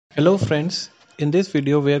Hello friends, in this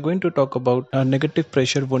video we are going to talk about negative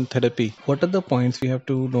pressure wound therapy. What are the points we have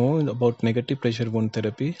to know about negative pressure wound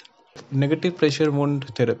therapy? Negative pressure wound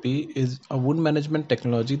therapy is a wound management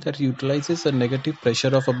technology that utilizes a negative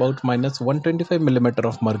pressure of about minus 125 millimeter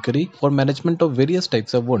of mercury for management of various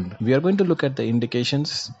types of wound. We are going to look at the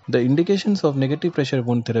indications. The indications of negative pressure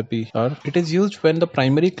wound therapy are: it is used when the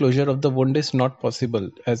primary closure of the wound is not possible,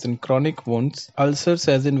 as in chronic wounds, ulcers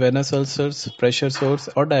as in venous ulcers, pressure sores,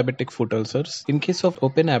 or diabetic foot ulcers. In case of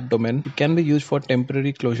open abdomen, it can be used for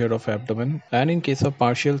temporary closure of abdomen, and in case of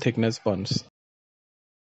partial thickness burns.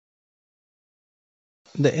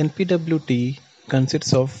 The NPWT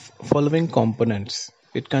consists of following components.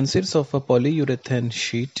 It consists of a polyurethane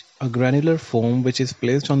sheet, a granular foam which is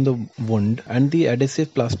placed on the wound, and the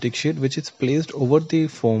adhesive plastic sheet which is placed over the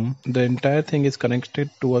foam. The entire thing is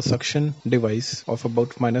connected to a suction device of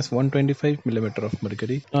about minus 125 millimeter of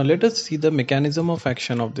mercury. Now let us see the mechanism of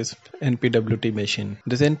action of this NPWT machine.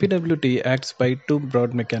 This NPWT acts by two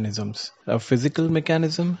broad mechanisms: a physical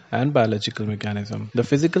mechanism and biological mechanism. The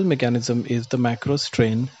physical mechanism is the macro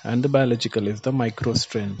strain and the biological is the micro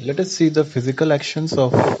strain. Let us see the physical actions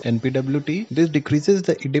of NPWT. This decreases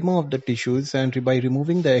the edema of the tissues and by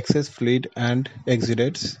removing the excess fluid and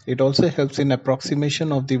exudates. It also helps in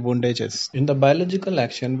approximation of the wound edges. In the biological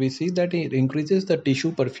action, we see that it increases the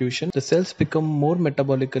tissue perfusion. The cells become more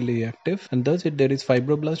metabolically active, and thus there is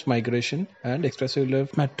fibroblast migration and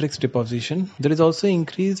extracellular matrix deposition. There is also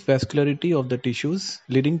increased vascularity of the tissues,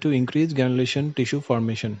 leading to increased granulation tissue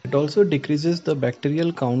formation. It also decreases the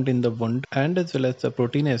bacterial count in the wound and as well as the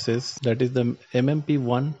proteinases, that is the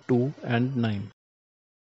MMP1, 2 and 9.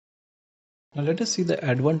 Now let us see the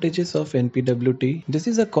advantages of NPWT. This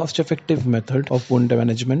is a cost-effective method of wound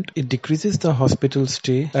management. It decreases the hospital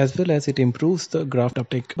stay as well as it improves the graft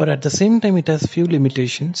uptake. But at the same time, it has few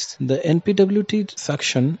limitations. The NPWT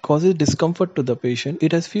suction causes discomfort to the patient.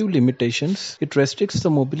 It has few limitations. It restricts the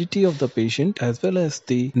mobility of the patient as well as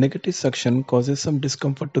the negative suction causes some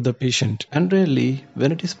discomfort to the patient. And rarely,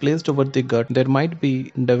 when it is placed over the gut, there might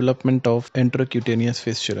be development of intracutaneous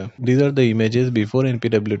fistula. These are the images before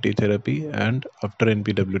NPWT therapy and after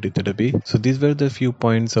NPWT therapy. So these were the few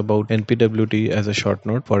points about NPWT as a short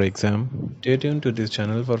note for exam. Stay tuned to this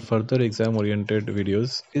channel for further exam oriented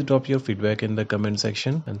videos. Please drop your feedback in the comment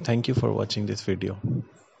section and thank you for watching this video.